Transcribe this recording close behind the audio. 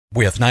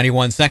With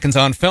 91 Seconds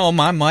on Film,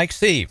 I'm Mike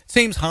Seay.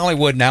 Seems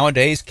Hollywood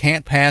nowadays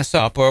can't pass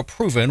up a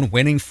proven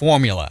winning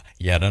formula.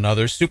 Yet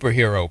another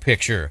superhero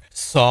picture.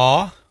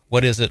 Saw?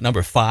 What is it,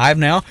 number 5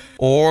 now?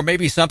 Or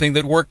maybe something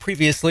that worked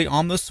previously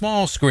on the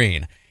small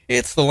screen.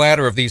 It's the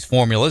latter of these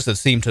formulas that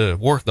seem to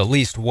work the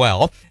least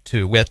well,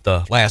 to wit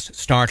the last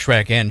Star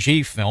Trek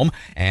NG film,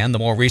 and the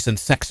more recent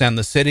Sex and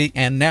the City,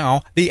 and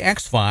now The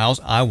X-Files,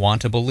 I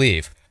Want to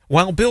Believe.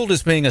 While billed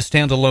as being a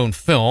standalone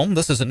film,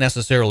 this isn't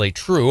necessarily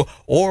true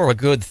or a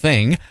good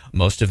thing.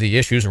 Most of the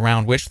issues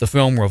around which the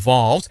film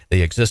revolves,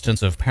 the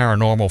existence of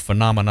paranormal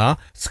phenomena,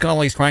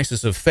 Scully's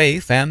crisis of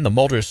faith, and the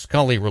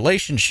Mulder-Scully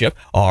relationship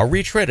are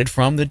retreaded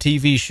from the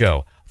TV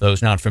show.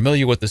 Those not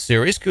familiar with the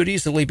series could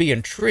easily be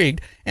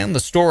intrigued, and the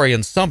story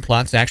and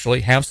subplots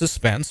actually have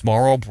suspense,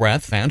 moral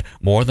breadth, and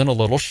more than a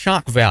little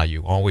shock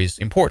value, always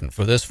important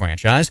for this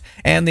franchise,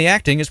 and the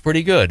acting is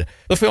pretty good.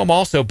 The film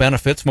also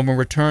benefits from a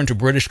return to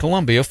British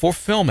Columbia for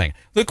filming.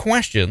 The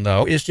question,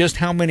 though, is just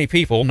how many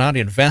people not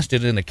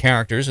invested in the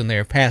characters and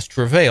their past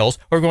travails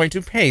are going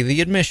to pay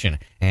the admission,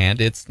 and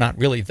it's not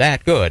really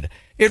that good.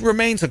 It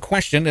remains a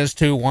question as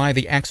to why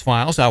The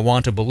X-Files, I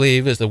Want to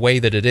Believe, is the way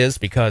that it is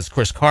because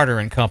Chris Carter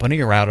and company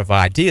are out of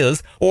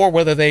ideas, or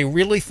whether they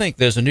really think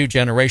there's a new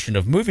generation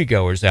of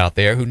moviegoers out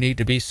there who need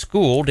to be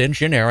schooled in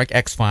generic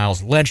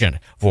X-Files legend.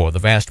 For the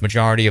vast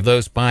majority of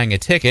those buying a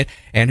ticket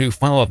and who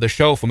followed the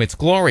show from its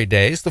glory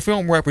days, the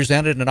film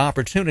represented an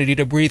opportunity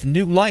to breathe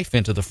new life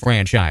into the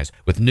franchise,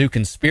 with new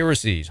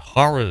conspiracies,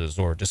 horrors,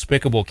 or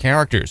despicable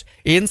characters.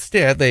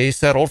 Instead, they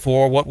settled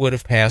for what would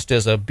have passed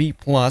as a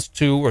B-plus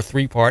 2- or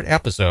 3-part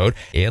episode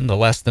in the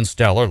less than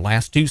stellar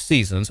last 2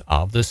 seasons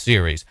of the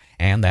series,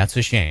 and that's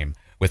a shame.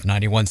 With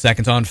 91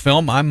 Seconds on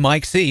Film, I'm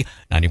Mike Seay.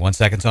 91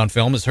 Seconds on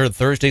Film is heard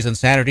Thursdays and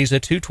Saturdays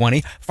at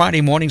 2:20, Friday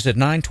mornings at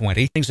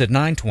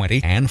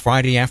 9:20, and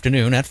Friday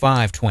afternoon at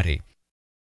 5:20.